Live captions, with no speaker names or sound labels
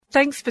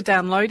Thanks for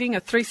downloading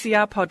a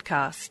 3CR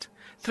podcast.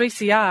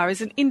 3CR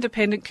is an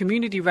independent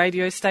community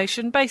radio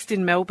station based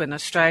in Melbourne,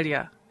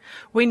 Australia.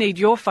 We need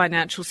your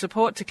financial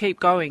support to keep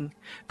going.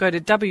 Go to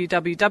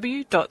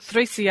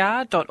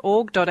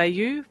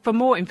www.3cr.org.au for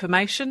more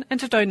information and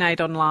to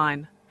donate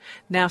online.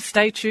 Now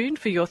stay tuned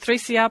for your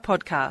 3CR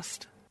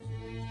podcast.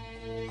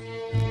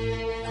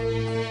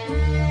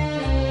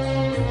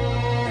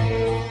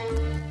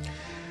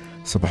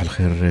 Sabah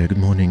al-Khair, good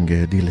morning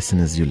dear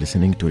listeners. You're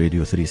listening to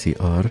Radio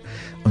 3CR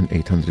on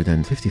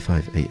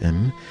 855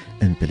 AM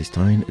in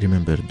Palestine,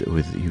 remembered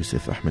with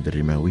Yusuf Ahmed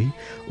al-Rimawi,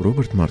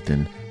 Robert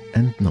Martin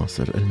and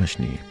Nasser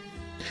al-Mashni.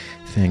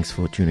 Thanks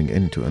for tuning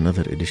in to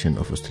another edition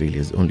of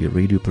Australia's only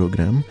radio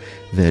program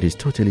that is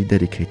totally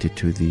dedicated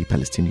to the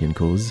Palestinian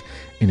cause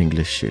in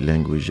English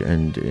language,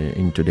 and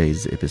in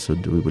today's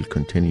episode we will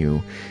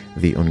continue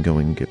the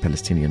ongoing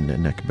Palestinian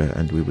Nakba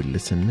and we will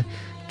listen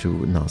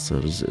to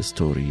Nasser's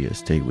story.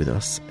 Stay with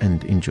us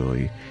and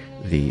enjoy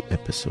the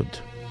episode.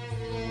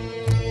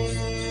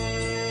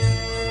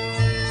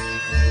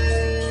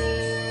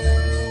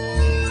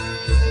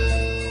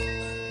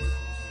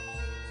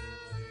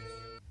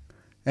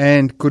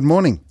 And good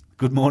morning.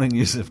 Good morning,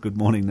 Yusuf. Good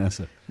morning,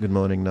 Nasser. Good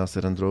morning,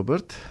 Nasser and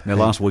Robert. Now,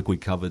 last week we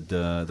covered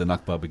the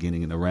Nakba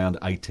beginning in around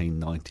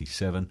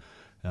 1897,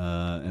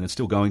 and it's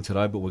still going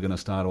today, but we're going to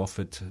start off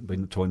at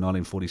between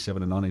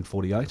 1947 and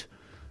 1948.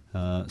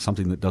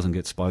 Something that doesn't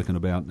get spoken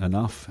about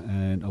enough,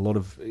 and a lot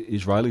of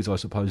Israelis, I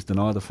suppose,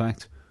 deny the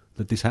fact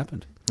that this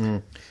happened.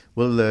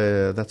 Well,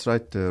 that's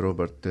right,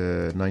 Robert.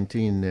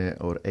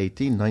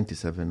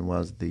 1897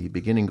 was the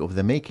beginning of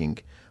the making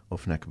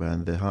of Nakba,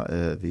 and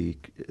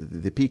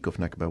the peak of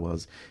Nakba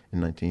was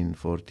in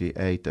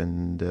 1948.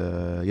 And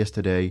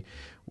yesterday,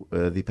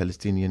 the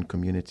Palestinian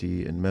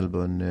community in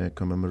Melbourne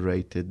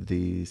commemorated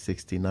the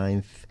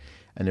 69th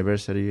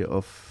anniversary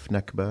of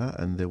Nakba,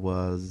 and there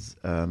was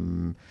a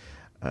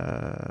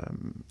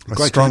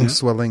strong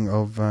swelling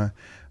of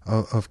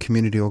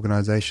community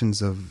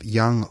organisations, of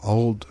young,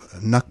 old,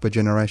 Nakba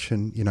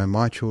generation, you know,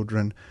 my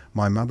children,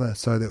 my mother.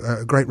 So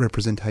a great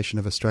representation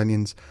of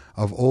Australians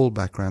of all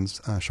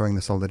backgrounds showing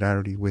the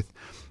solidarity with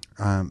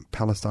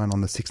Palestine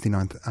on the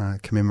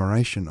 69th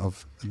commemoration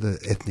of the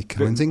ethnic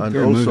cleansing. And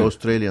also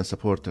Australian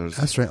supporters.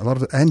 A lot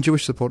of, and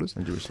Jewish supporters.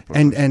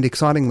 And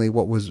excitingly,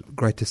 what was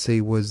great to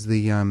see was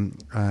the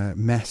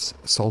mass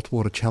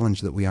saltwater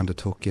challenge that we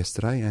undertook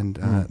yesterday, and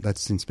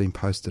that's since been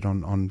posted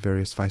on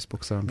various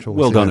Facebook, so I'm sure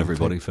well done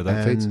everybody for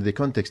that. And the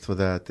context for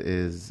that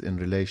is in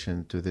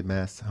relation to the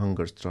mass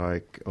hunger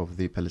strike of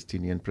the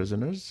Palestinian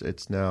prisoners.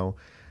 It's now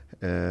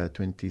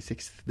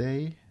 26th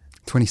day.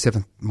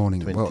 27th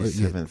morning.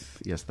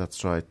 27th, yes,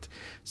 that's right.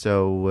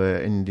 So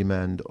in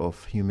demand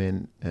of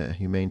humane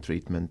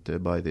treatment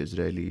by the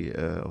Israeli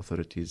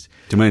authorities.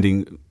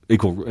 Demanding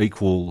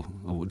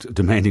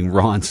demanding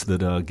rights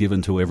that are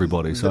given to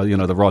everybody. So, you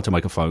know, the right to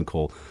make a phone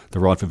call,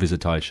 the right for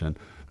visitation,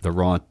 the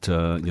right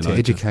to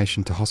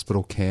education, to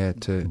hospital care,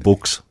 to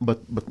books. But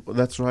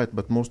that's right,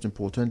 but most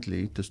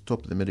importantly, to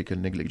stop the medical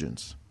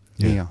negligence.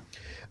 Yeah.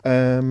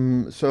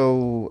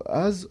 So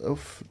as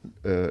of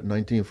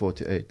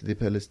 1948, the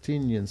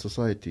Palestinian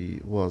society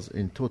was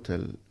in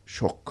total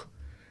shock.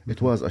 It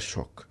was a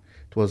shock.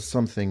 It was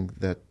something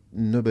that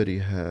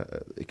nobody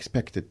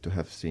expected to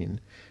have seen.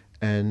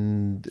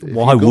 And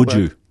why would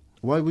you?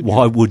 Why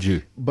would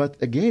you?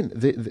 But again,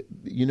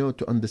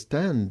 to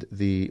understand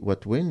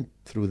what went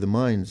through the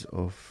minds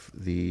of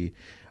the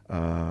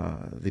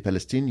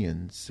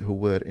Palestinians who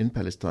were in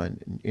Palestine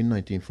in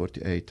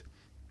 1948,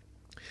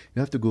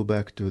 you have to go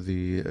back to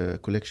the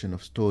collection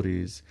of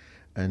stories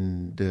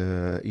and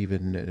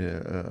even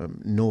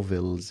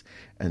novels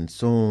and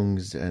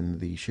songs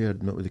and the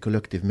the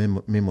collective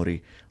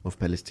memory of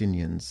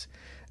Palestinians.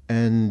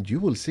 And you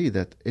will see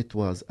that it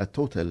was a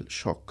total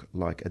shock,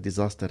 like a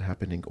disaster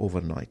happening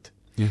overnight.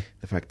 Yeah.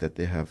 The fact that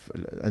they have...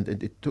 And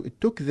it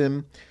took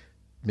them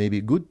maybe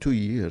a good 2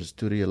 years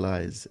to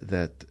realize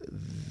that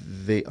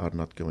they are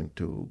not going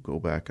to go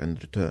back and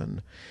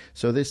return.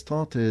 So they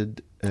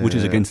started... which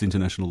is against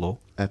international law.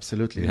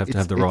 Absolutely. You have to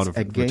have the right of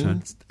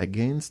return.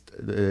 Against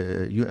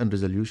UN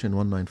Resolution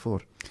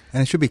 194.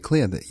 And it should be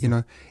clear that, you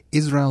know,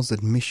 Israel's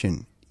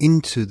admission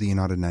into the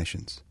United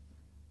Nations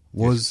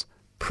was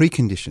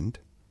preconditioned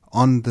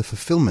on the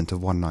fulfillment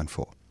of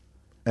 194.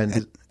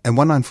 And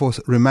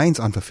 194 remains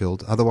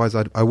unfulfilled. Otherwise,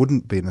 I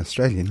wouldn't be an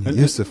Australian.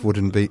 Yusuf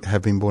wouldn't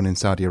have been born in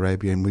Saudi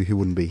Arabia, and he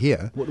wouldn't be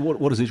here.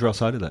 What does Israel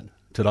say to that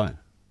today?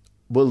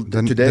 Well,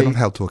 today they're not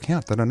held to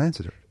account. They don't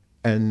answer it.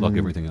 And like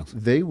everything else,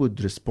 they would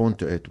respond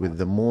to it with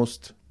the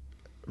most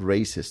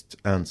racist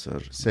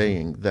answer,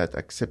 saying that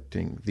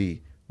accepting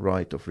the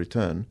right of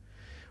return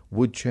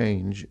would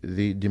change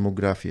the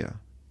demographia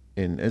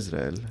in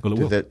Israel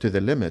to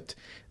the limit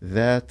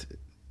that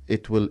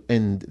it will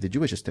end the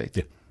Jewish state.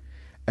 Yeah.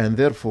 And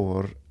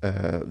therefore,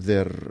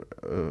 their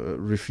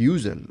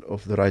refusal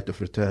of the right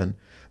of return,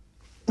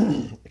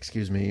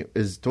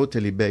 is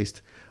totally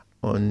based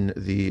on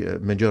the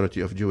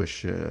majority of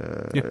Jewish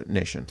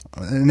nation.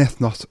 An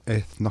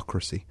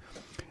ethnocracy.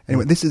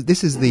 Anyway,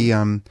 this is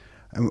the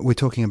we're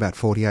talking about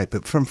 48,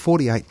 but from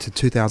 48 to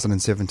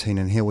 2017,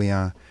 and here we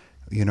are,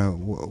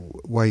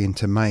 way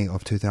into May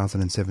of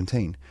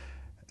 2017,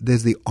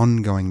 there's the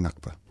ongoing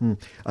Nakba.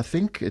 I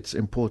think it's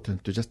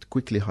important to just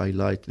quickly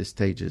highlight the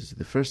stages.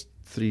 The first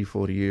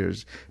 3-4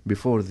 years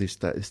before the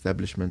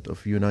establishment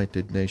of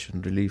United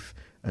Nations Relief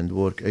and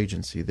Work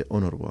Agency, the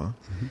UNRWA,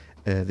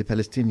 the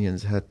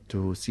Palestinians had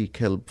to seek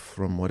help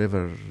from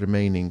whatever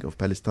remaining of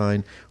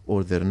Palestine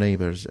or their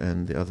neighbors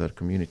and the other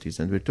communities.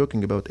 And we're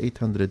talking about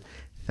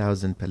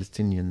 800,000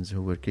 Palestinians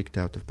who were kicked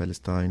out of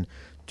Palestine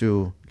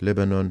to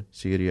Lebanon,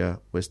 Syria,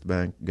 West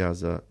Bank,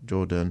 Gaza,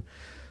 Jordan.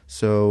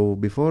 So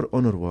before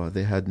UNRWA,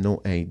 they had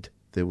no aid.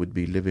 They would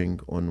be living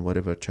on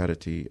whatever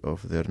charity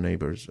of their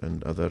neighbors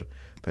and other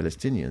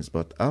Palestinians.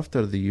 But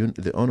after the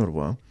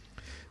UNRWA,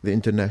 the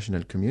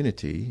international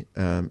community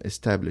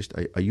established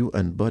a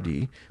UN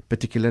body,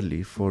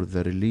 particularly for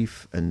the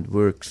relief and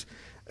works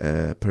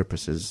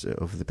purposes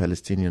of the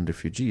Palestinian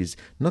refugees,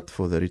 not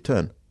for the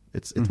return.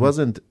 It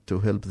wasn't to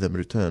help them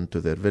return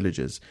to their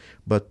villages,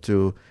 but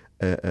to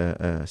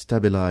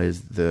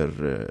stabilize their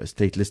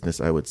statelessness,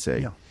 I would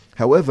say. Yeah.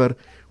 However,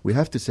 we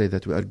have to say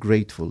that we are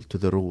grateful to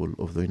the role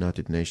of the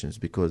United Nations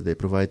because they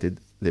provided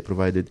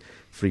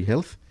free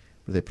health,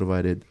 they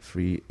provided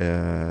free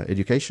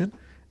education,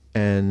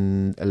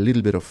 and a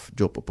little bit of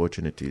job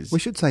opportunities. We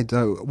should say,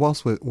 though,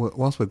 whilst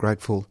we're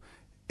grateful,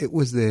 it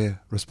was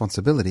their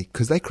responsibility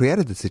because they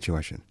created the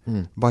situation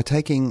by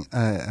taking,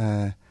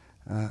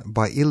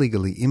 by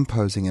illegally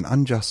imposing an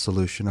unjust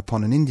solution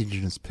upon an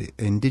indigenous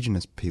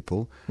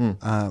people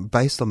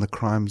based on the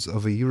crimes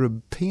of a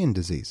European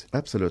disease.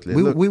 Absolutely.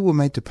 We were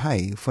made to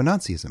pay for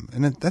Nazism,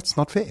 and that's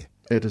not fair.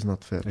 It is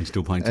not fair. He's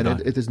still paying today.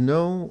 And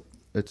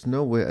it's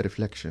no way a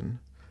reflection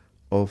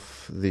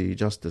of the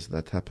justice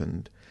that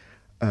happened.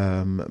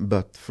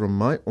 But from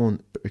my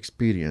own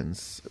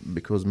experience,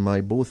 because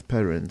my both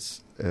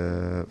parents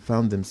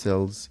found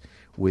themselves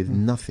with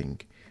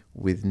nothing,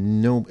 with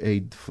no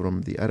aid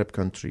from the Arab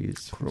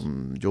countries,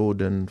 from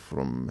Jordan,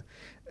 from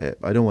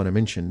I don't want to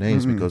mention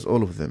names because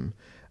all of them,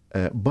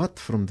 but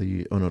from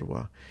the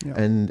UNRWA. Yeah.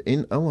 And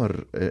in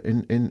our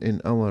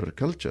in our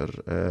culture,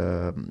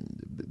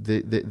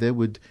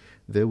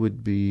 they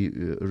would be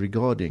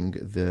regarding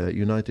the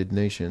United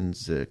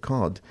Nations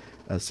card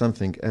as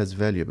something as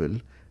valuable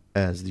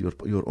as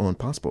your own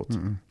passport,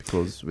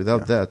 because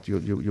without that you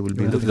will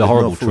be looking the at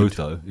horrible no food. truth,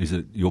 though, is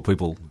that your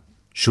people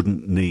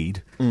shouldn't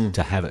need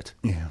to have it.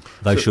 Yeah.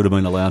 They should have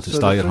been allowed to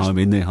stay at home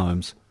in their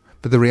homes.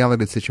 But the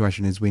reality of the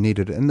situation is we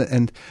needed it.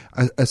 And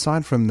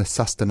aside from the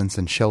sustenance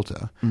and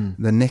shelter,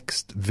 the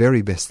next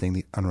very best thing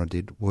the UNRWA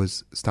did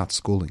was start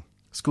schooling.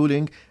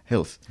 Schooling,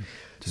 health.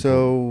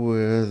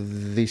 So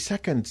the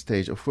second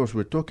stage, of course,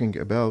 we're talking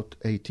about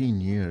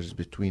 18 years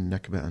between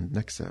Nakba and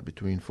Naksa,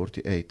 between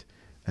 48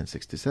 and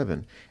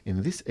 67.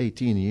 In this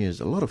 18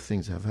 years, a lot of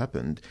things have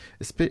happened,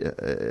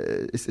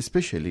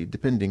 especially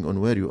depending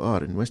on where you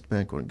are, in West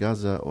Bank or in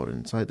Gaza or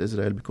inside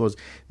Israel, because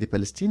the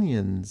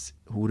Palestinians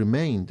who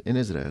remained in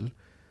Israel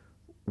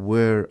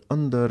were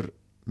under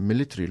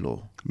military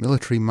law.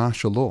 Military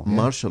martial law.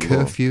 Martial law.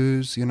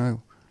 Curfews,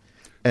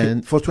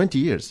 And for 20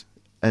 years.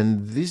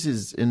 And this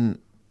is in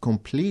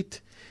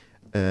complete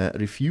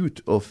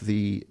refute of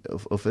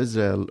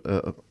Israel.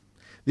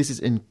 This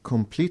is in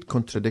complete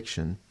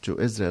contradiction to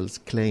Israel's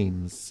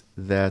claims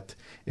that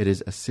it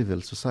is a civil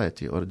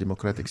society or a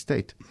democratic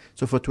state.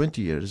 So for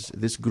 20 years,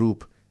 this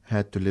group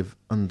had to live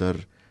under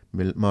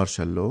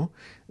martial law.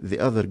 The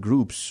other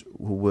groups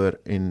who were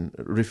in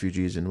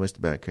refugees in West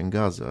Bank and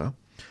Gaza,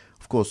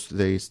 of course,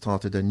 they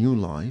started a new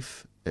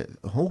life,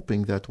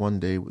 hoping that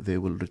one day they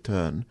will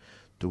return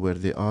to where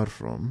they are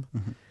from.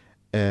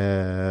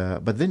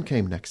 But then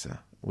came Naksa,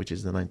 which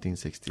is the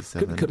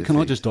 1967. Can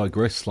I just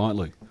digress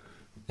slightly?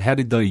 How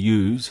did they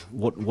use,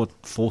 what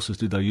forces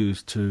did they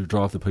use to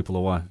drive the people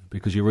away?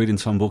 Because you read in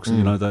some books,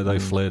 they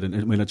fled, and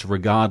I mean, it's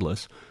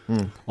regardless.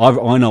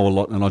 I know a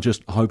lot, and I'm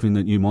just hoping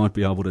that you might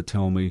be able to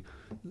tell me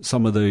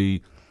some of the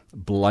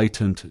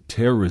blatant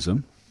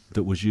terrorism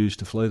that was used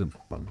to flee them.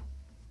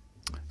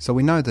 So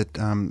we know that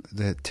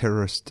the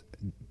terrorist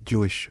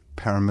Jewish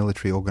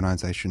paramilitary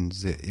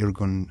organizations, the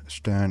Irgun,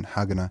 Stern,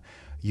 Haganah,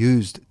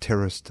 used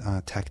terrorist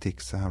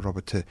tactics,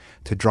 Robert,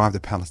 to drive the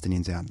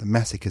Palestinians out. The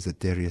massacres at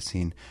Deir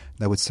Yassin,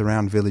 they would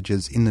surround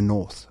villages in the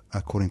north,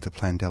 according to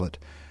Plan Dalet,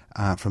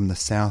 from the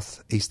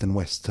south, east and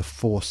west, to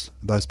force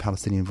those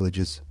Palestinian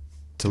villages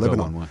to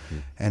Lebanon.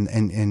 And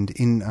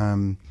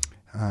in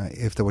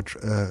if they would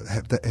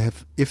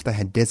if they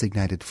had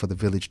designated for the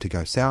village to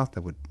go south,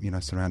 they would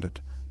surround it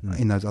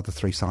in those other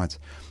three sides.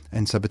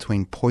 And so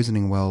between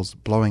poisoning wells,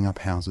 blowing up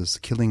houses,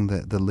 killing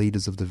the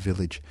leaders of the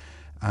village,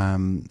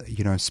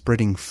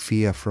 spreading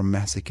fear from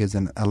massacres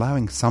and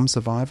allowing some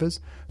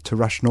survivors to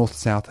rush north,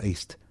 south,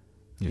 east.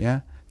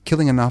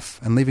 Killing enough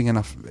and leaving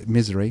enough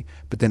misery,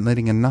 but then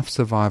letting enough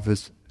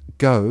survivors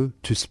go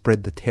to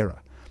spread the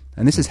terror.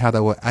 And this is how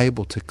they were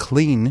able to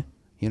clean,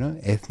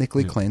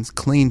 ethnically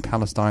clean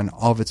Palestine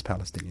of its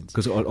Palestinians.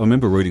 Because I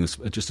remember reading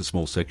just a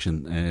small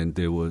section, and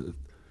there were,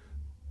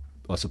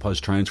 I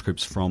suppose,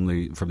 transcripts from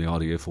the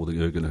IDF or the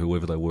Irgun,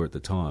 whoever they were at the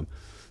time,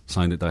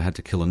 saying that they had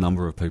to kill a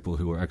number of people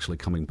who were actually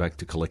coming back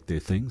to collect their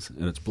things,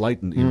 and it's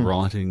blatant in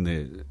writing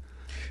there.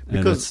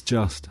 And it's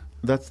just...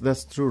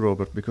 That's true,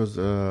 Robert, because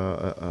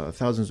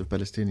thousands of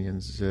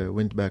Palestinians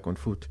went back on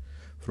foot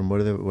from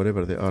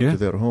wherever they are to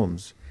their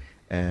homes.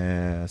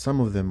 Some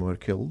of them were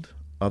killed,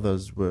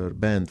 others were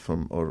banned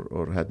from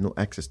or had no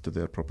access to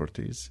their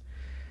properties.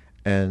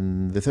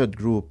 And the third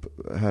group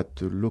had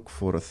to look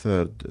for a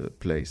third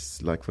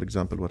place, like, for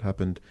example, what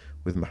happened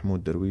with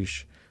Mahmoud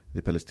Darwish,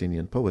 the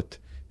Palestinian poet.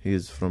 He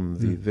is from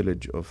the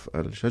village of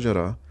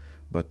Al-Shajara,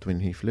 but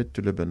when he fled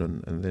to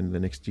Lebanon, and then the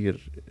next year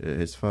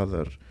his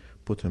father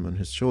put him on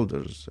his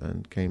shoulders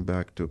and came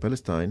back to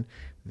Palestine,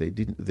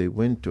 they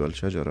went to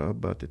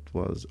Al-Shajara, but it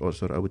was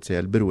also, I would say,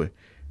 Al-Birwe.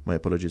 My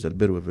apologies,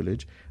 Al-Birwe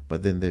village.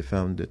 But then they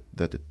found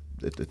that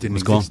it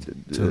was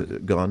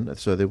gone.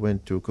 So they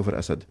went to Kufr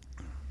Asad.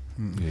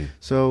 Yeah.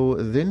 So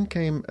then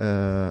came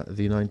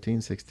the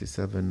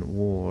 1967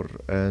 war,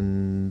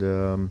 and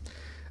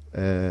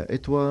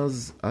it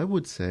was, I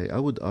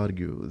would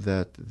argue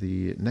that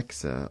the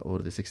Naksa, or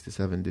the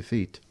 67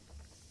 defeat,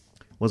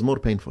 was more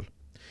painful,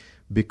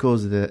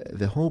 because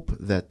the hope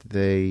that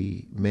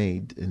they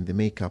made in the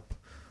makeup,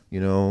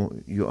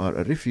 you are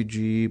a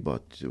refugee,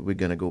 but we're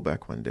going to go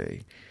back one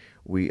day.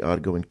 We are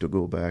going to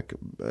go back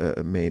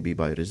maybe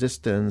by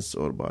resistance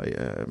or by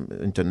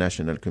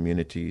international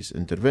community's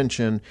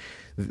intervention.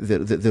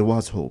 There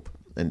was hope.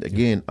 And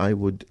again, I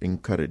would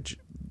encourage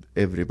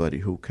everybody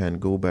who can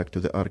go back to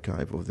the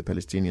archive of the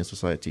Palestinian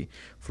Society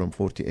from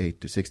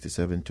 48 to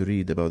 67 to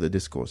read about the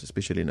discourse,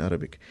 especially in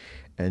Arabic.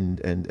 And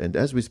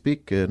as we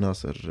speak,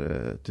 Nasser,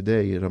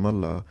 today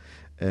Ramallah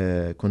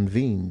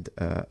convened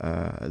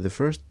the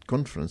first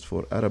conference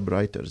for Arab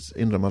writers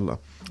in Ramallah,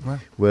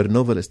 where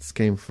novelists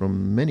came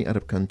from many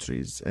Arab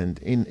countries, and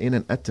in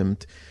an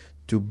attempt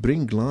to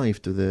bring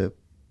life to the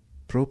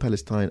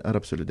pro-Palestine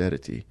Arab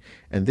solidarity.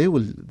 And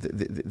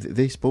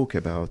they spoke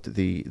about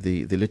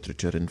the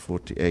literature in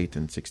 48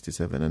 and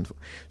 67. And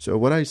so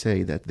what I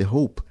say, that the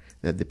hope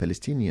that the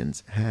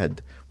Palestinians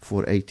had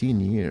for 18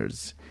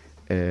 years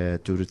to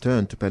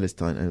return to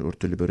Palestine or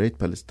to liberate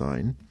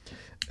Palestine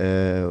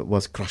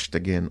was crushed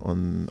again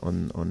on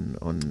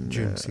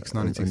June 6,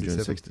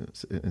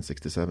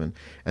 1967.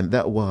 And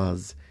that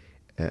was,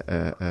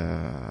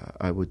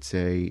 I would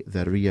say,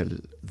 the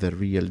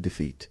real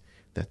defeat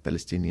that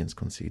Palestinians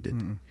conceded.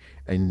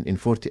 And in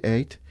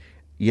 48,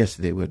 yes,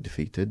 they were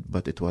defeated,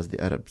 but it was the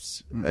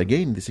Arabs.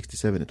 Again, the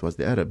 67, it was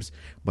the Arabs,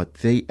 but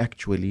they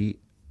actually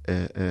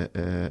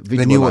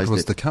they knew what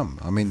was to come.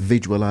 I mean,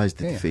 visualized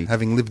the defeat.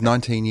 Having lived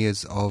 19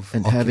 years of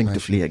and having to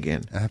flee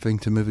again. Having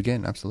to move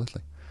again,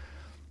 absolutely.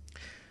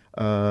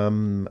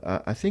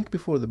 I think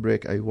before the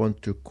break, I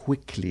want to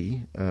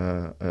quickly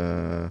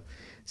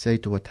say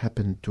to what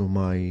happened to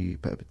my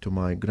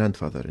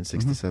grandfather in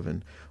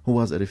 67, who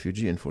was a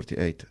refugee in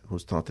 48, who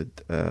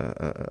started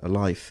a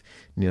life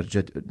near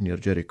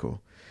Jericho.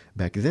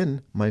 Back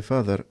then, my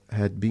father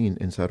had been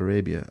in Saudi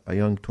Arabia, a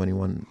young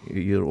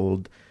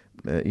 21-year-old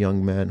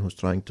young man who's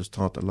trying to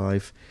start a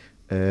life.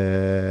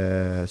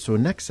 So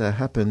Naksa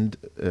happened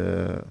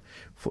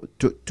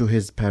to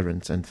his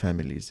parents and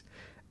families.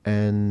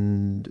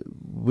 And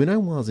when I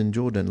was in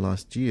Jordan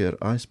last year,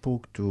 I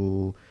spoke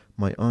to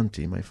my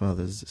auntie, my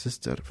father's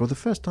sister, for the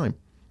first time.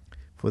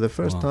 For the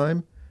first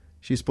time,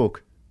 she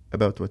spoke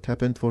about what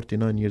happened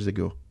 49 years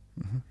ago.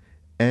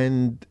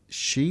 And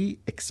she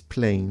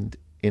explained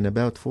in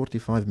about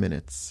 45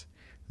 minutes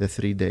the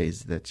 3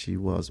 days that she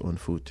was on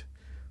foot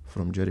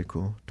from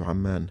Jericho to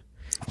Amman.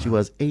 She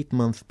was 8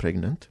 months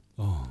pregnant,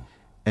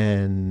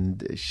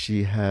 and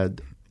she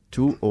had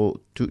two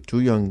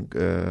young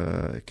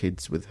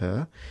kids with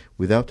her,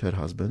 without her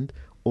husband.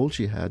 All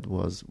she had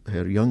was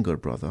her younger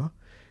brother.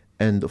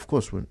 And of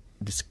course, when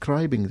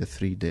describing the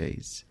 3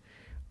 days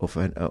of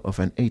an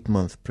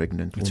 8-month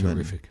pregnant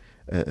woman,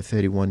 a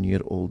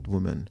 31-year-old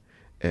woman,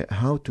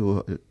 how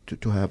to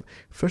have,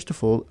 first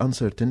of all,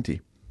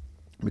 uncertainty.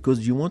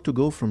 Because you want to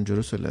go from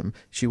Jerusalem.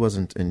 She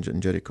wasn't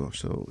in Jericho,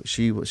 so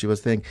she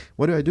was saying,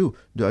 "What do I do?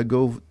 Do I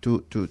go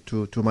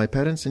to my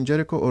parents in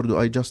Jericho, or do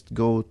I just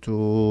go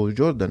to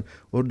Jordan,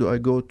 or do I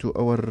go to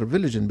our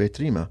village in Beit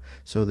Rima?"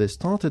 So they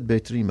started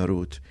Beit Rima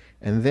route,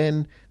 and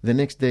then the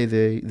next day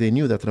they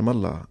knew that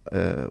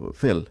Ramallah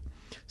fell,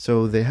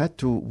 so they had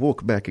to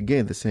walk back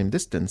again the same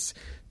distance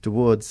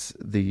towards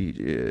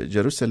the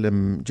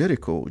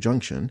Jerusalem-Jericho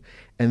junction,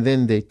 and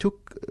then they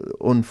took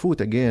on foot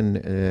again.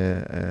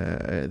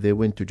 They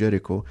went to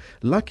Jericho.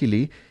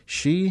 Luckily,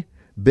 she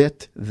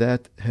bet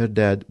that her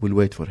dad will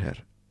wait for her,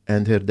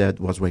 and her dad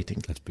was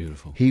waiting. That's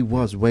beautiful. He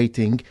was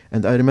waiting,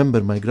 and I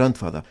remember my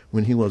grandfather,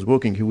 when he was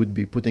walking, he would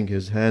be putting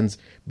his hands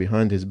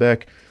behind his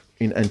back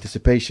in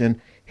anticipation.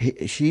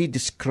 She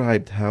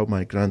described how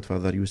my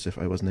grandfather, Yusuf,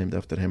 I was named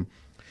after him,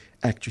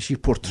 actually she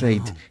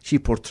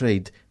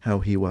portrayed how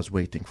he was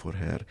waiting for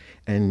her.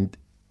 And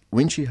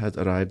when she had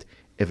arrived,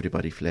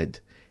 everybody fled.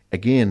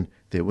 Again,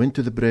 they went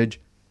to the bridge,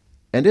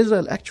 and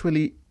Israel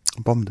actually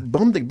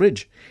Bombed. the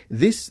bridge.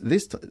 This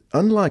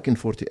unlike in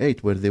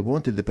 48 where they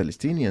wanted the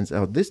Palestinians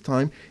out, this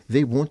time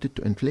they wanted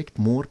to inflict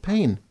more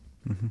pain.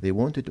 They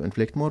wanted to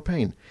inflict more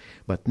pain.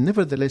 But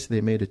nevertheless,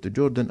 they made it to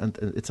Jordan, and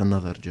it's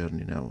another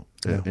journey now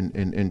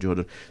in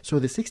Jordan. So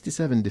the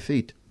 67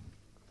 defeat,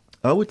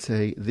 I would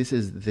say this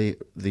is the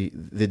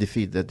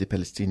defeat that the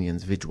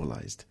Palestinians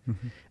visualized,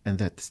 and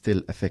that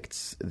still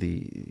affects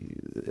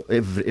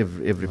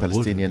every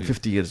Palestinian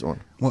 50 years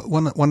on. Well,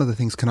 one of the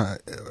things, can I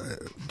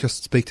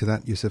just speak to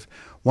that, Yusuf?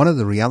 One of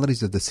the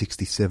realities of the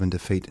 67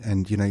 defeat,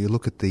 and you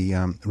look at the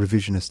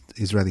revisionist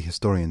Israeli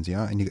historians,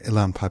 and you got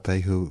Ilan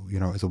Pappé, who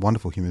is a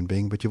wonderful human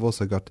being, but you've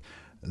also got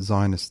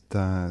Zionist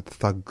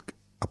thug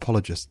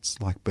apologists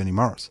like Bernie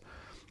Morris,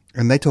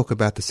 and they talk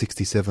about the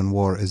 67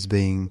 war as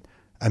being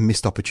a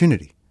missed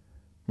opportunity.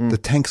 The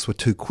tanks were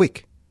too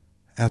quick.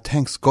 Our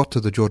tanks got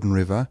to the Jordan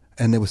River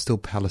and there were still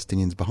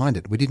Palestinians behind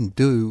it. We didn't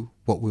do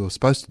what we were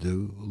supposed to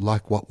do,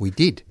 like what we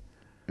did.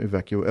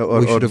 Evacuate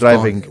or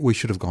driving. We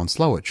should have gone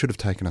slower. It should have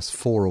taken us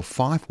 4 or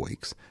 5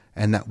 weeks,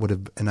 and that would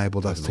have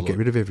enabled us to get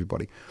rid of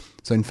everybody.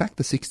 So in fact,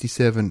 the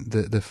 67,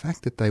 the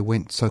fact that they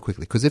went so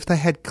quickly, because if they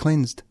had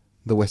cleansed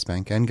the West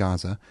Bank and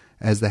Gaza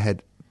as they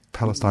had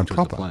Palestine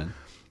proper,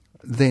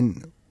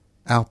 then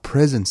our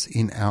presence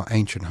in our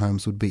ancient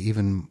homes would be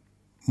even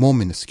more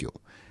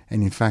minuscule.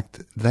 And in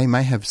fact, they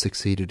may have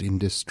succeeded in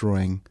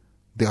destroying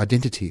the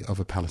identity of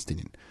a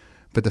Palestinian.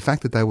 But the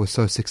fact that they were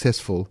so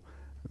successful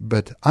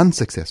but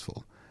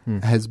unsuccessful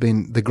has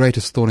been the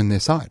greatest thorn in their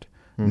side.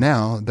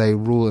 Now they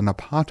rule an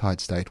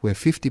apartheid state where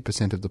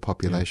 50% of the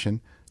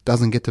population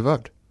doesn't get to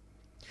vote.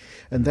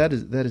 And that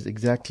is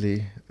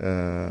exactly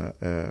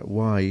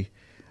why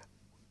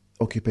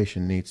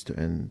occupation needs to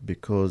end,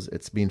 because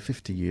it's been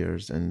 50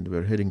 years and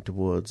we're heading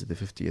towards the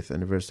 50th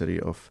anniversary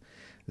of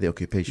the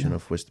occupation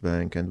of West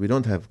Bank, and we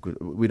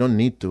don't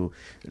need to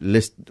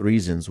list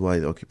reasons why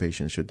the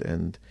occupation should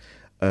end,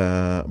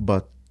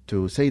 but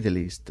to say the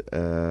least,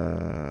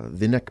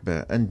 the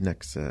Nakba and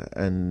Naksa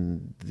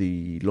and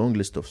the long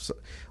list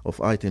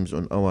of items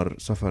on our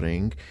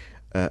suffering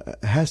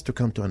has to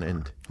come to an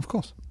end. Of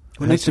course.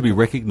 It needs to be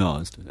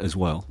recognised as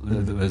well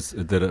as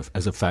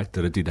a fact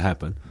that it did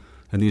happen.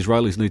 And the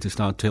Israelis need to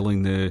start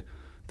telling their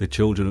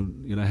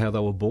children, how they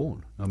were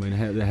born. I mean,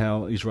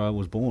 how Israel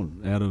was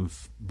born, out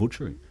of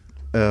butchery.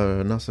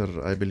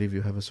 Nasser, I believe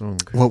you have a song.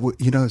 Well,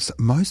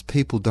 most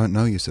people don't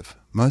know, Yusuf.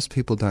 Most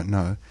people don't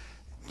know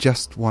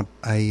just what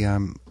a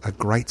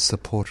great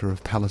supporter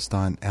of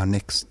Palestine our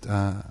next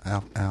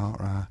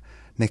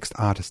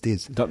artist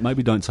is.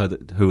 Maybe don't say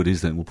who it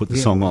is then. We'll put the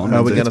song on.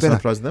 Are we going to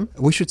surprise them?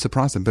 We should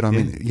surprise them, but I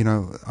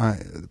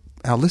mean,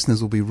 our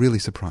listeners will be really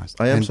surprised.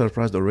 I am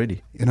surprised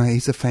already.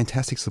 He's a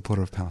fantastic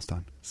supporter of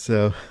Palestine.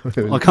 So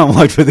I can't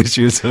wait for this,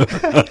 Yusuf.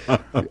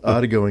 We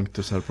are going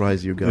to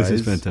surprise you guys.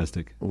 This is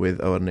fantastic. With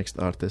our next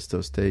artist,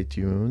 so stay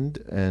tuned.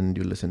 And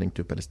you're listening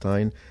to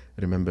Palestine,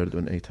 remembered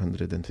on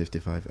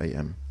 855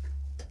 AM.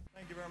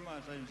 Thank you very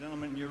much, ladies and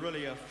gentlemen. You're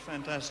really a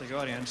fantastic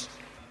audience.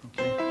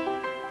 Okay.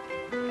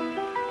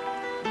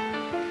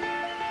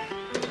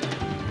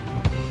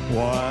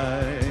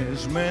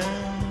 Wise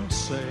men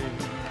say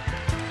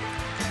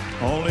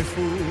only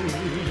fools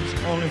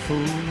are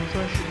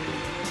sure.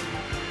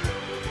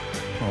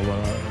 Oh,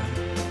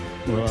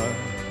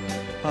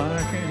 I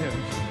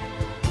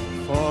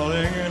guess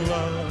falling in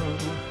love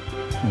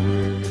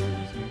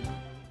with you.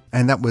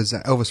 And that was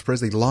Elvis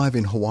Presley live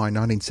in Hawaii,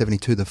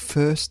 1972, the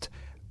first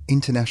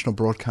international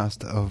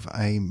broadcast of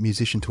a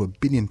musician to 1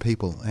 billion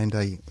people, and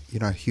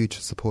a huge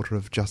supporter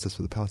of justice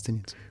for the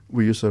Palestinians.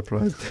 Were you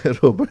surprised,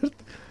 Robert?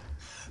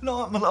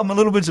 No, I'm a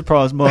little bit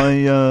surprised.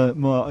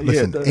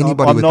 Listen,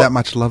 anybody with that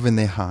much love in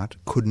their heart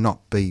could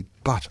not be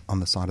but on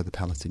the side of the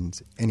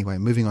Palestinians. Anyway,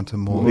 moving on to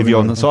more. If you're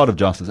on the side of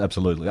justice,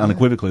 absolutely.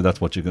 Unequivocally,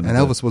 that's what you're going to do.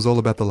 And Elvis was all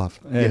about the love.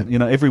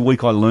 And, every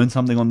week I learn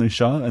something on this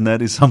show, and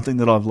that is something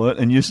that I've learned.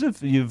 And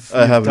Yusuf,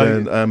 I have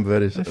learned. I'm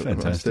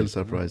still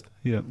surprised.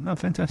 Yeah, no,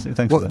 fantastic.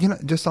 Thanks for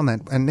that. Just on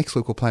that, and next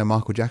week we'll play a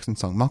Michael Jackson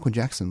song. Michael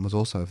Jackson was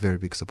also a very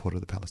big supporter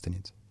of the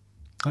Palestinians.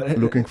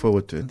 Looking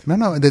forward to it.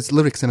 No, there's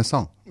lyrics in a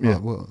song. Yeah.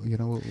 We'll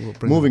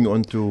bring Moving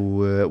on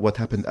to what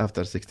happened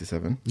after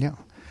 67. Yeah.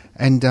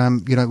 And,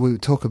 we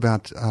talk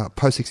about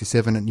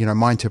post-67 and,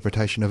 my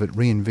interpretation of it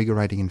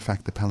reinvigorating, in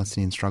fact, the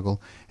Palestinian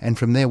struggle. And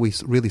from there we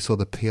really saw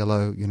the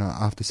PLO,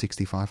 after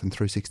 65 and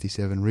through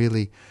 67,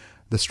 really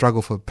the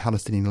struggle for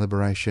Palestinian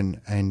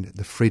liberation and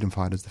the freedom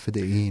fighters, the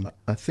Fidayeen.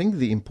 I think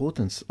the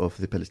importance of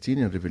the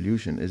Palestinian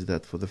revolution is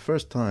that for the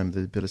first time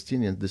the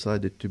Palestinians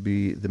decided to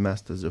be the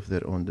masters of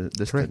their own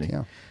destiny. Correct,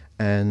 yeah.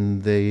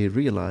 And they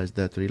realized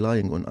that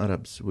relying on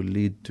Arabs will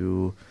lead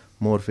to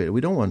more failure.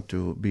 We don't want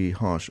to be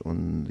harsh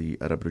on the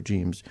Arab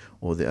regimes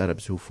or the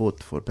Arabs who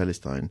fought for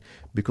Palestine,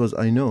 because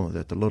I know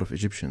that a lot of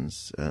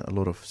Egyptians, a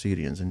lot of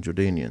Syrians and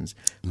Jordanians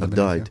have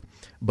died. Yeah.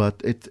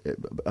 But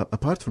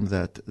apart from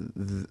that,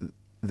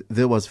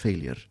 there was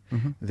failure.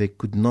 Mm-hmm. They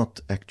could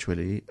not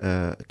actually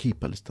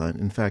keep Palestine.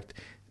 In fact,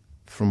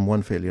 from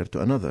one failure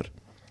to another.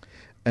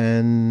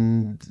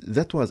 And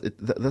that's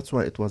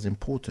why it was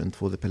important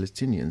for the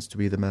Palestinians to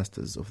be the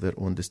masters of their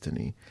own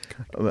destiny.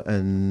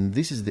 And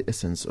this is the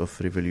essence of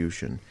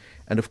revolution.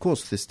 And of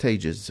course, the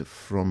stages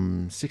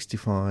from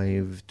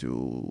 65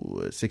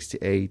 to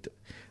 68,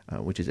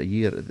 which is a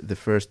year, the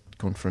first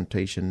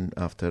confrontation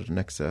after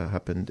Naksa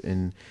happened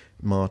in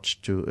March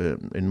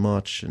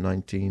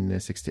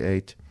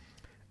 1968.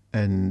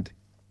 And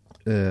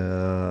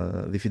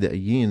the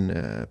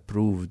Fidaiyin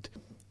proved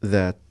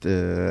that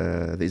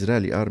the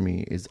Israeli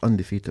army is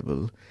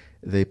undefeatable.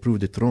 They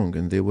proved it wrong,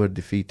 and they were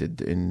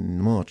defeated in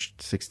March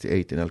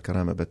 68 in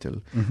Al-Karama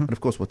battle. Mm-hmm. And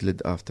of course, what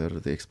led after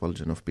the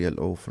expulsion of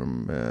PLO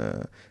from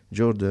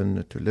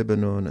Jordan to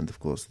Lebanon, and of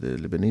course the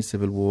Lebanese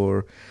civil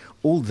war,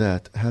 all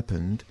that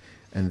happened,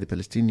 and the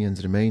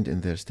Palestinians remained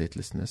in their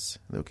statelessness.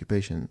 The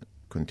occupation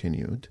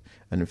continued,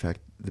 and in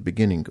fact, the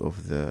beginning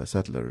of the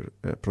settler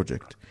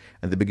project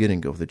and the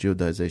beginning of the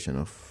Judaization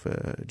of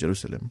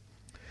Jerusalem.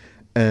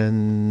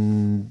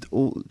 And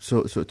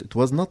so it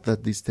was not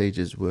that these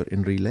stages were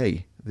in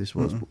relay. This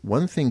was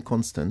one thing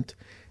constant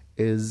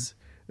is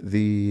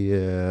the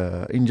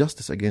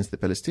injustice against the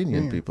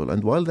Palestinian people.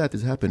 And while that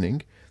is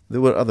happening,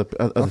 there were other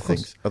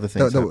things. Other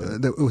things.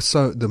 It was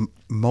so the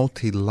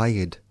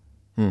multi-layered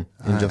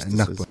injustices.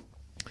 Nakba.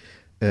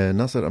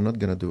 Nasser, I'm not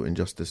going to do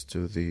injustice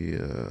to the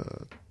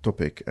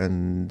topic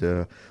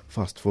and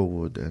fast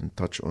forward and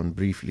touch on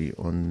briefly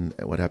on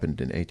what happened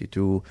in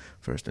 82,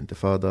 First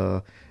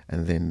Intifada,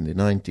 and then the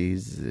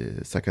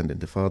 90s, Second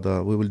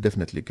Intifada. We will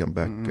definitely come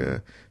back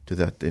to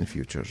that in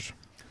future.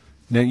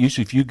 Now,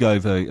 Yusuf, you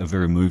gave a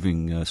very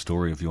moving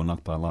story of your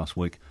Nakba last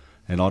week,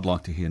 and I'd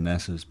like to hear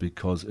Nasser's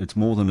because it's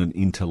more than an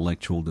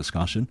intellectual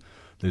discussion.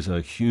 There's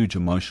a huge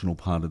emotional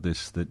part of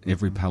this that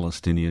every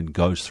Palestinian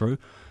goes through,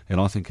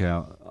 and I think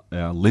our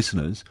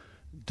listeners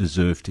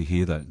deserve to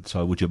hear that.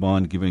 So would you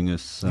mind giving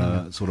us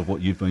sort of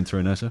what you've been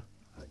through, Nasser?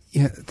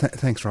 Yeah,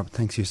 thanks, Robert.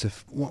 Thanks,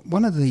 Yusuf.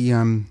 One of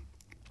the,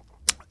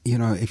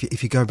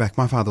 if you go back,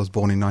 my father was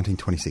born in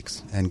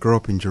 1926 and grew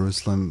up in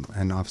Jerusalem,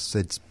 and I've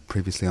said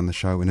previously on the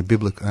show, in a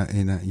biblical,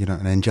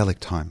 an angelic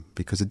time,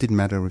 because it didn't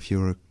matter if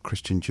you were a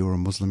Christian, Jew, or a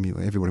Muslim.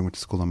 Everybody went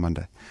to school on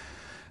Monday,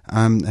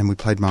 and we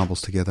played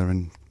marbles together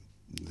in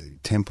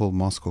temple,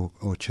 mosque,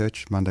 or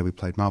church. Monday we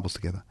played marbles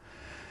together.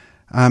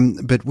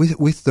 But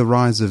with the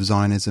rise of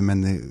Zionism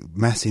and the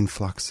mass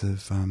influx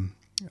of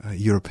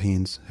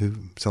Europeans who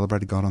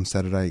celebrated God on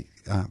Saturday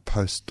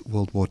post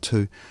World War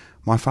II,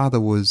 my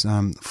father was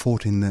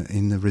fought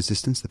in the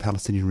resistance, the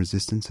Palestinian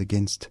resistance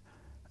against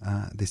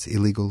this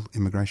illegal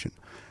immigration.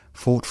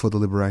 Fought for the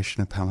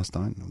liberation of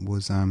Palestine.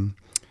 Was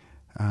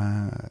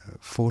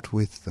fought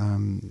with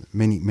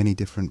many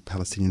different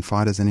Palestinian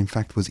fighters, and in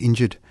fact was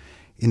injured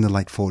in the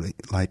late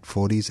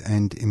 40s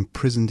and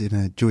imprisoned in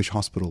a Jewish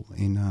hospital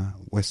in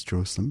West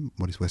Jerusalem,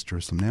 what is West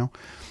Jerusalem now,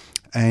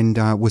 and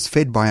was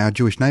fed by our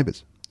Jewish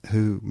neighbours,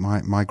 who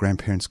my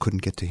grandparents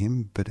couldn't get to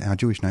him, but our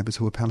Jewish neighbours,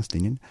 who were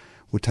Palestinian,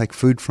 would take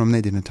food from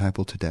their dinner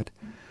table to Dad.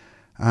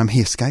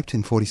 He escaped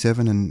in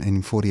 47 and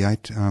in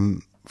 48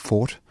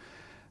 fought,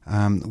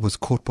 was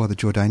caught by the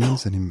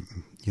Jordanians, and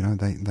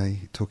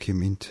they took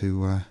him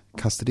into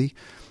custody.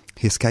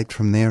 He escaped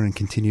from there and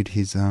continued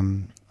his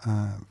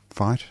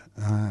fight,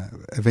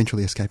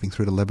 eventually escaping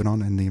through to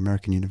Lebanon and the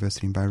American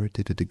University in Beirut,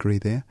 did a degree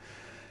there,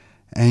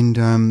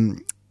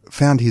 and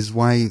found his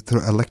way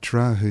through a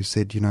lecturer who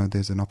said,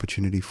 there's an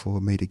opportunity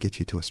for me to get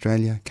you to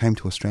Australia. Came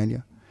to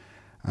Australia.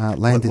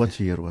 Landed. What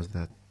year was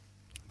that?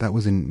 That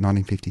was in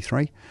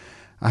 1953.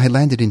 I had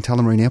landed in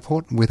Tullamarine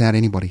Airport without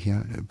anybody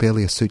here,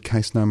 barely a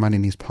suitcase, no money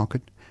in his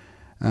pocket.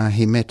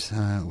 He met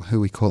who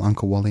we call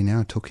Uncle Wally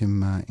now, took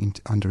him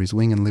under his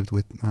wing and lived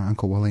with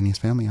Uncle Wally and his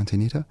family, Auntie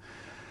Nita.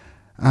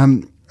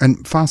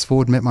 And fast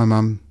forward, met my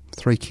mum,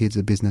 3 kids,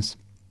 a business.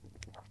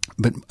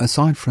 But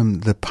aside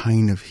from the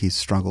pain of his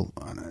struggle,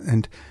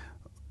 and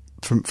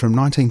from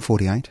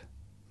 1948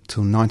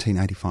 till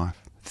 1985,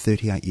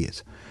 38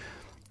 years,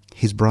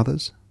 his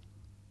brothers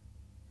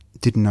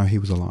didn't know he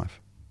was alive.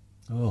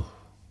 Oh.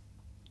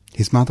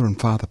 His mother and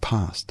father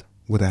passed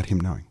without him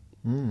knowing.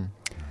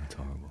 That's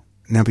horrible.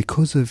 Now,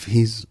 because of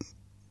his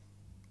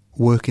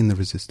work in the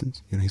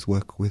resistance, his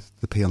work with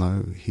the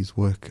PLO, his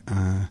work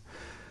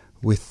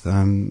with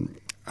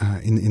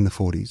in the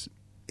 40s,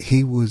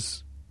 he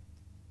was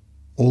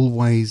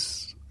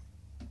always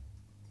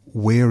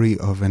wary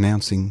of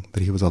announcing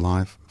that he was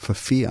alive for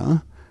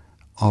fear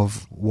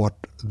of what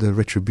the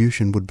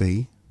retribution would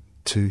be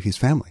to his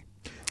family.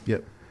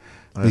 Yep.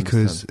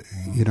 Because,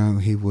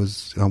 he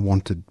was a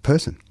wanted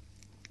person.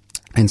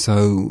 And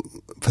so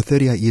for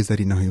 38 years they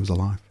didn't know he was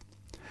alive.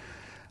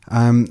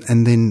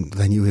 And then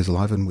they knew he was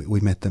alive, and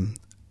we met them.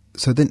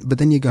 But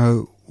then you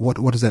go,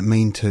 what does that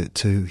mean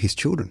to his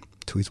children,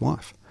 to his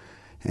wife?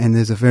 And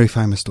there's a very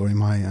famous story.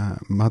 My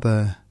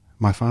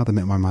father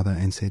met my mother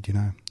and said,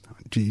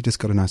 you just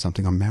got to know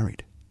something, I'm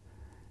married.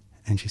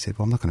 And she said,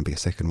 well, I'm not going to be a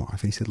second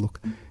wife. And he said, look,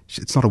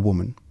 it's not a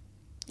woman.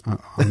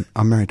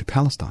 I'm married to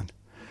Palestine.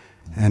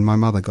 And my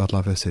mother, God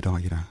love her, said,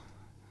 that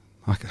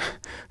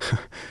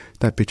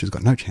bitch has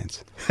got no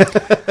chance.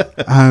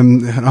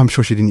 I'm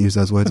sure she didn't use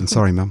those words, and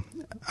sorry, Mum.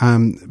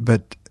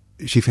 But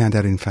she found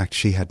out, in fact,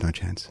 she had no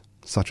chance.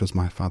 Such was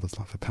my father's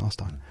love for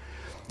Palestine.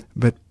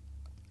 But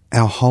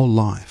our whole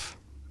life,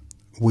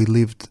 we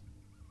lived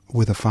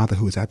with a father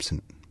who was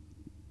absent.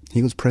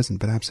 He was present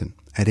but absent.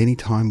 At any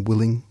time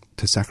willing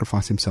to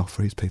sacrifice himself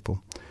for his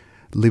people.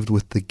 Lived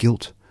with the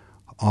guilt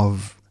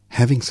of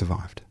having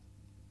survived.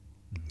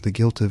 The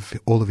guilt of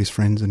all of his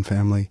friends and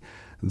family,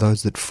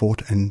 those that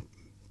fought and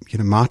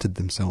martyred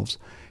themselves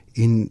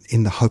in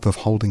the hope of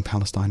holding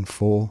Palestine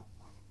for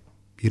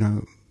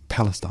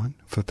Palestine,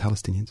 for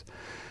Palestinians.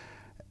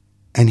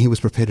 And he was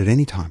prepared at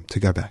any time to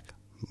go back.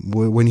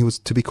 When he was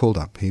to be called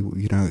up, he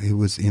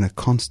was in a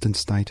constant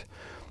state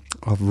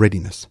of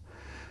readiness.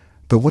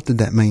 But what did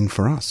that mean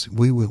for us?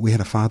 We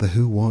had a father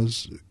who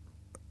was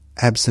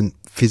absent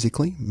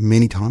physically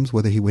many times,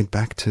 whether he went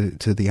back to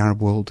the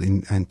Arab world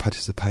and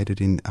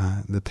participated in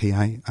the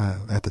PA,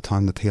 at the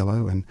time the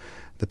PLO and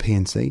the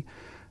PNC.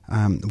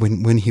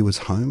 When he was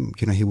home,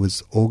 he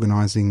was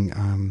organising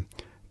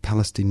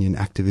Palestinian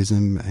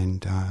activism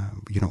and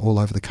all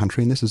over the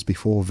country. And this was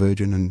before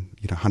Virgin and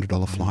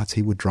 $100 flights.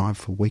 He would drive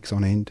for weeks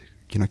on end,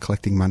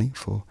 collecting money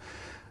for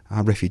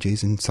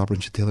refugees in Sabra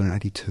and Shatila in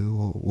 82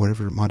 or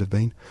wherever it might have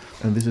been.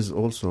 And this is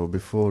also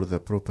before the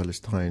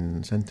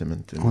pro-Palestine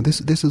sentiment.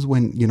 This is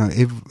when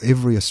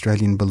every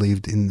Australian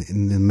believed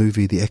in the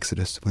movie The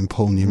Exodus, when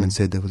Paul Newman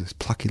said there was this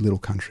plucky little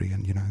country,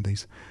 and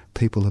these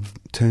people have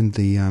turned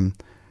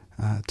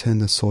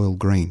the soil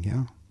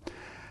green.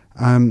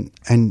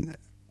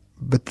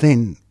 But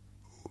then,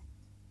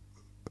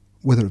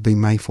 whether it be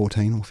May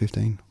 14 or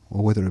 15,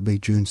 or whether it be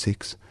June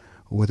 6,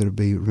 or whether it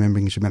be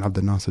remembering Jamal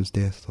Abdel Nasser's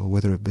death, or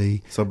whether it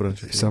be Sabra and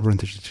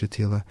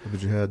Shatila,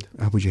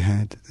 Abu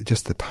Jihad,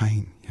 just the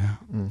pain,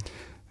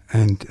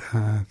 and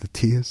the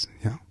tears,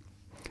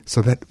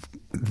 So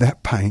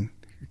that pain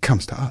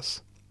comes to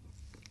us,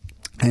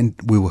 and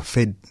we were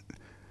fed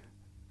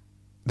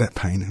that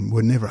pain, and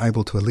were never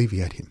able to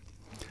alleviate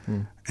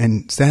him.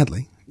 And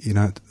sadly,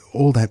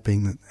 all that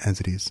being as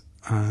it is,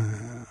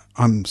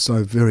 I'm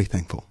so very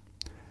thankful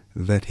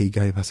that he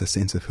gave us a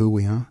sense of who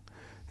we are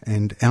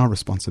and our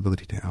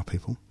responsibility to our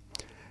people,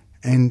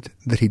 and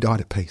that he died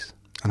at peace.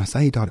 And I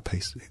say he died at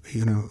peace.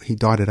 He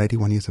died at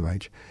 81 years of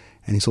age,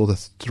 and he saw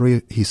his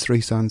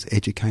three sons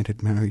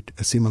educated, married,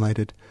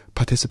 assimilated,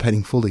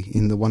 participating fully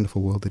in the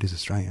wonderful world that is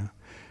Australia.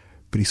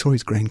 But he saw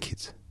his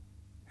grandkids,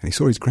 and he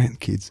saw his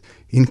grandkids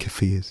in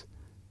kafirs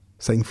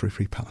saying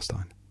free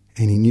Palestine.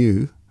 And he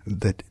knew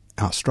that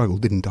our struggle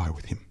didn't die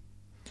with him.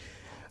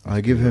 I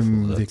give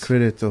him the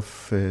credit of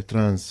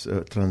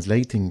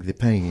translating the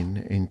pain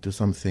into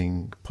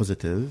something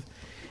positive,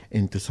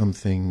 into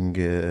something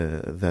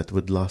that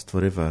would last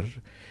forever,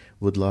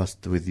 would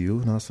last with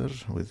you, Nasser,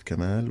 with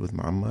Kamal, with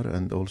Muammar,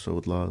 and also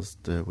would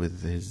last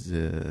with his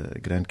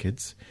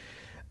grandkids.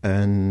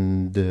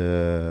 And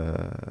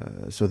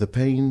so the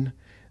pain,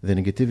 the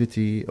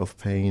negativity of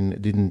pain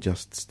didn't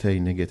just stay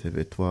negative,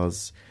 it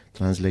was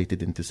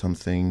translated into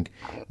something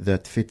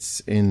that fits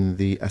in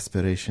the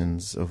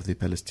aspirations of the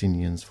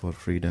Palestinians for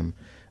freedom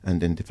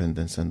and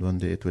independence. And one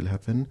day it will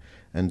happen,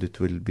 and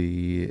it will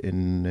be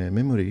in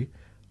memory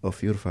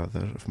of your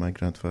father, of my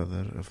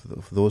grandfather,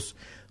 of those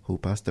who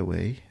passed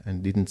away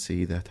and didn't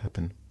see that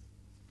happen.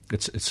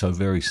 It's so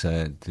very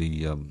sad,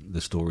 the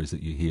stories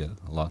that you hear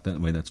like that. I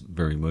mean, that's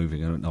very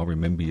moving. And I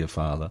remember your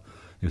father;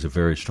 he was a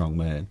very strong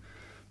man.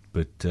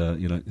 But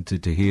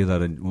to hear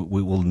that, and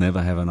we will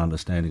never have an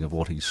understanding of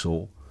what he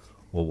saw,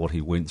 or what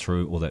he went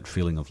through, or that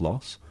feeling of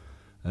loss.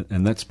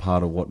 And that's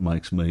part of what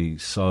makes me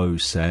so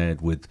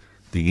sad with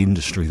the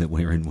industry that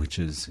we're in, which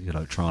is,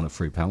 trying to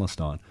free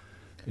Palestine,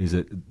 is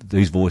that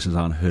these voices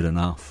aren't heard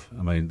enough.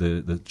 I mean,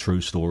 the true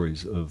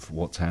stories of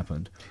what's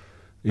happened.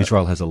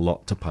 Israel has a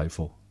lot to pay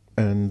for.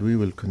 And we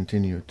will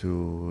continue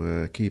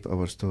to keep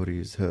our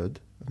stories heard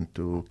and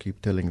to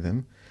keep telling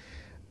them.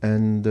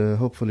 And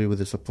hopefully with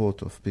the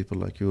support of people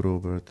like you,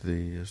 Robert,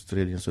 the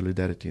Australian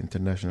Solidarity,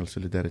 International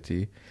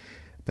Solidarity,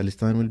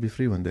 Palestine will be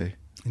free one day.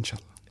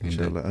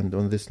 Inshallah. And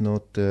on this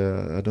note,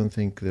 I don't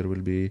think there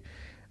will be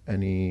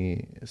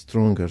any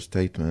stronger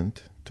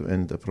statement to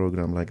end a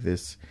program like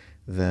this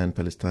than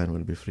Palestine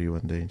will be free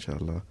one day,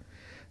 inshallah.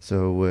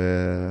 So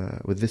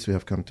with this, we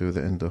have come to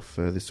the end of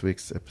this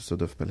week's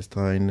episode of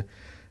Palestine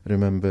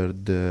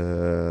Remembered.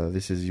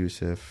 This is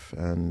Yusuf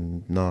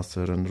and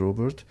Nasser and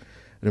Robert.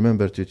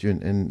 Remember to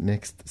tune in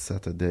next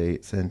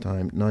Saturday, same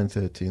time,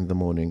 9:30 in the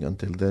morning.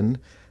 Until then,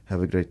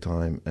 have a great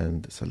time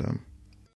and salam.